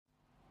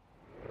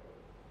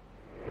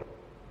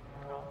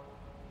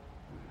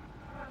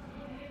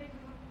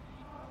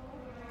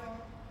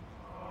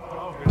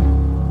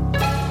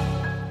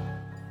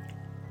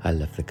I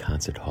left the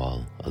concert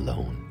hall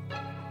alone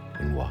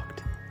and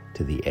walked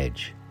to the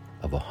edge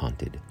of a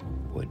haunted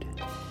wood.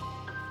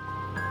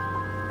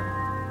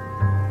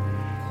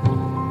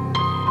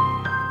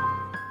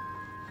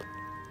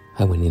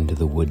 I went into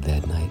the wood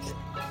that night.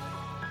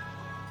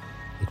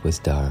 It was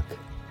dark,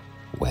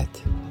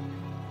 wet,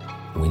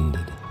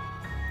 winded.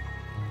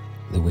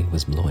 The wind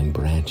was blowing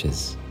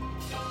branches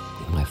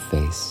in my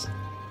face,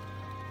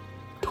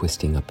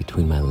 twisting up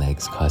between my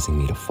legs, causing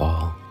me to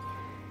fall.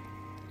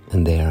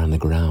 And there on the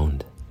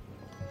ground,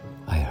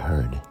 I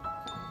heard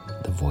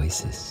the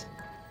voices,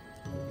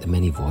 the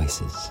many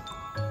voices,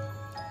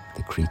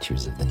 the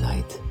creatures of the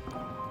night.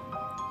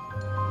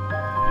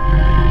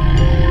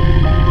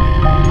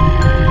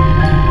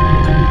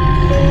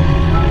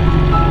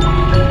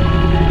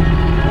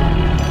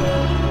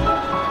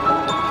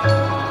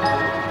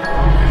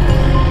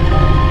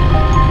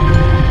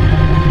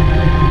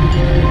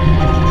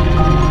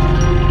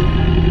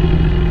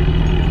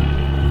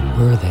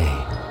 Were they?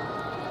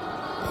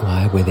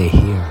 Why were they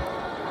here?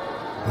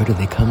 Where did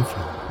they come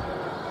from?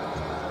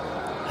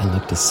 I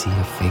looked to see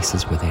if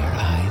faces were there,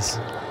 eyes.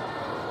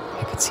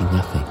 I could see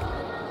nothing.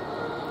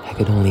 I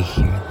could only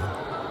hear them,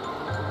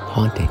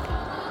 haunting,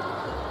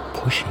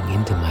 pushing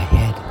into my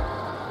head,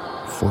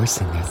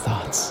 forcing their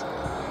thoughts.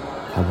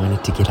 I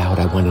wanted to get out.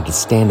 I wanted to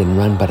stand and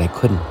run, but I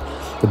couldn't.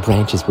 The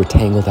branches were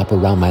tangled up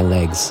around my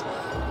legs.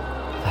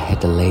 I had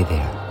to lay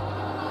there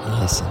and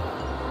listen.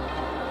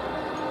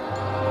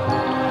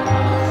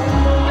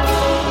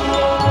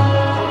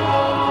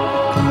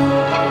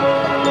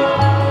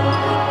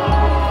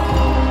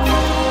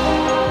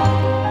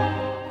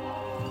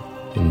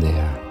 And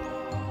there,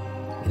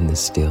 in the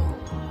still,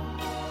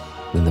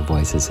 when the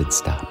voices had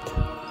stopped,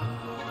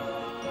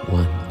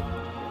 one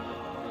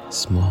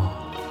small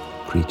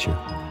creature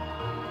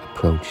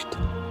approached,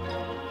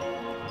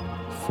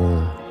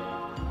 fur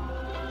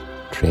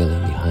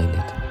trailing behind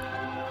it,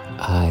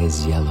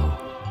 eyes yellow,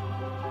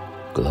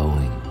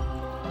 glowing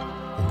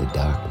in the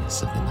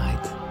darkness of the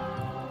night.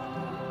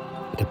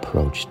 It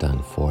approached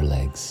on 4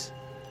 legs,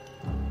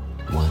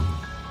 one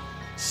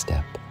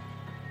step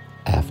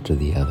after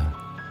the other,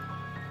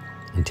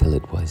 until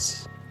it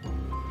was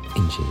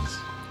inches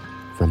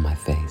from my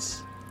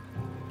face.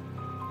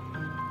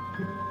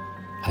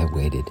 I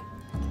waited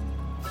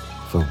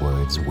for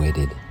words,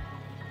 waited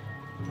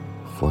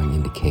for an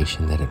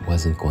indication that it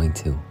wasn't going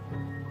to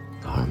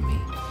harm me.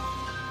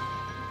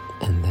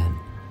 And then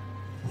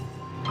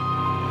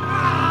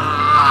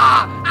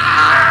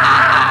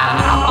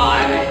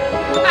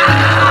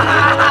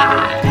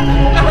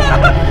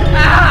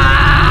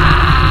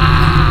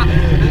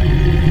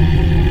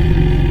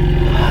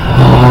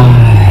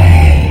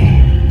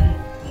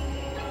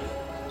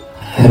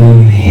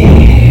I'm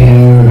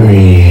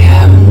Harry.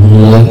 I'm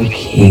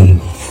looking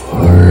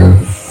for a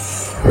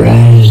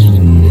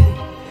friend.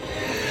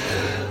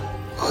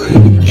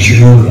 Could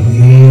you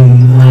be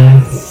my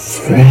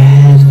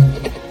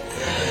friend?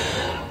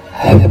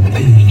 I've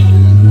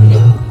been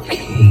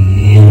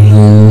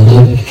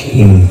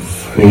looking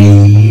for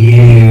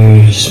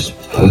years,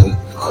 but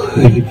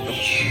could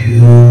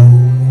you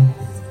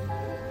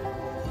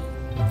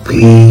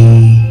be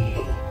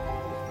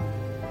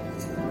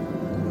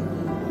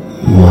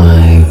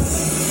my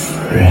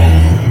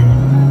friend?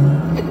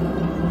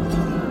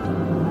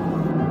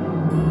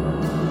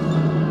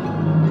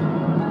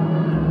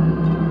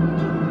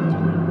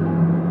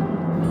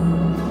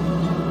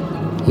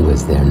 He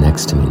was there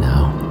next to me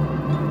now.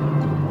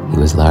 He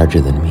was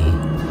larger than me.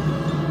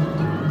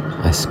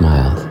 I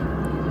smiled.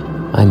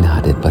 I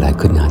nodded, but I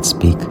could not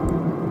speak.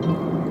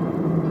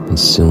 And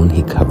soon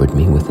he covered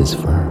me with his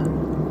fur.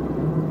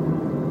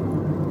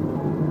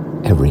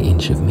 Every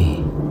inch of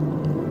me.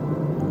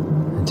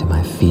 And to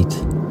my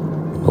feet,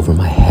 over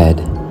my head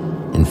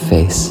and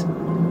face,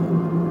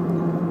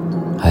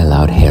 I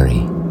allowed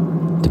Harry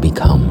to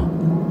become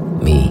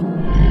me.